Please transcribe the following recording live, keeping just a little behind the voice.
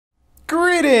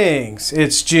Greetings!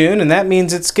 It's June, and that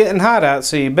means it's getting hot out,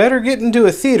 so you better get into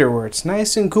a theater where it's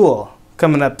nice and cool.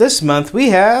 Coming up this month, we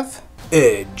have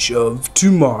Edge of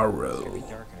Tomorrow.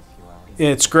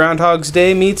 It's Groundhog's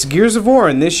Day meets Gears of War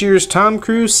in this year's Tom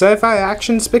Cruise sci-fi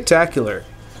action spectacular.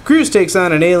 Cruise takes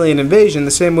on an alien invasion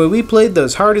the same way we played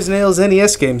those hard-as-nails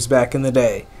NES games back in the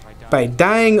day, by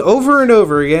dying over and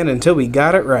over again until we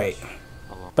got it right.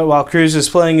 But while Cruise is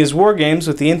playing his war games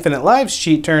with the Infinite Lives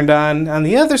cheat turned on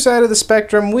the other side of the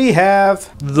spectrum we have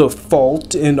The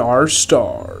Fault in Our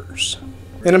Stars.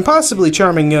 An impossibly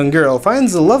charming young girl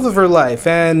finds the love of her life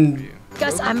and...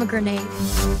 Gus, I'm a grenade.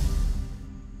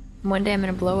 One day I'm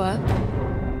gonna blow up,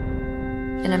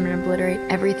 and I'm gonna obliterate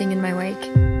everything in my wake,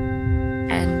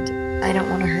 and I don't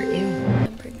want to hurt you.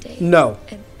 No.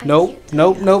 Nope,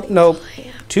 nope, nope, nope.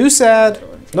 Too sad.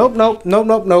 Nope, nope, nope,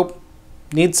 nope, nope.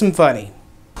 Need some funny.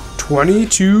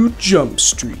 22 Jump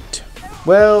Street.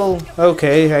 Well,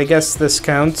 okay, I guess this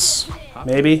counts.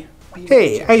 Maybe.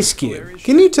 Hey, Ice Cube,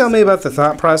 can you tell me about the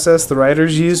thought process the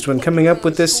writers used when coming up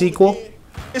with this sequel?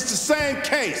 It's the same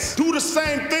case. Do the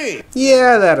same thing.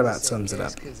 Yeah, that about sums it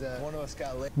up.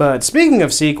 But speaking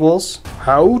of sequels,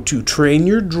 How to Train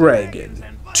Your Dragon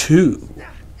 2.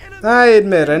 I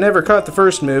admit I never caught the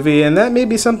first movie, and that may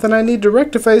be something I need to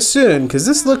rectify soon, because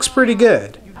this looks pretty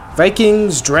good.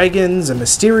 Vikings, dragons, a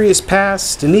mysterious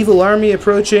past, an evil army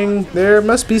approaching. There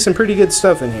must be some pretty good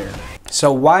stuff in here.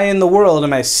 So why in the world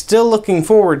am I still looking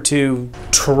forward to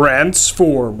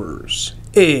Transformers: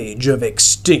 Age of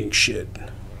Extinction?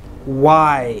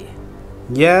 Why?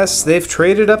 Yes, they've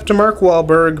traded up to Mark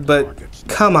Wahlberg, but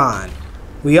come on.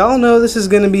 We all know this is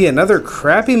going to be another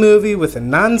crappy movie with a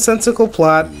nonsensical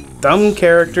plot, dumb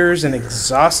characters, and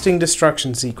exhausting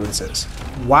destruction sequences.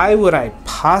 Why would I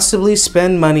possibly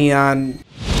spend money on...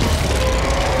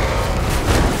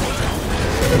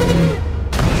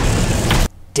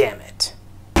 Damn it.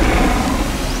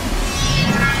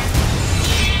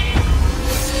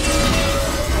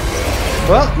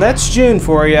 Well, that's June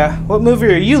for ya. What movie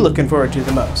are you looking forward to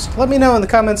the most? Let me know in the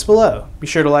comments below. Be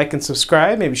sure to like and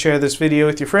subscribe, maybe share this video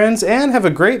with your friends, and have a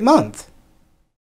great month!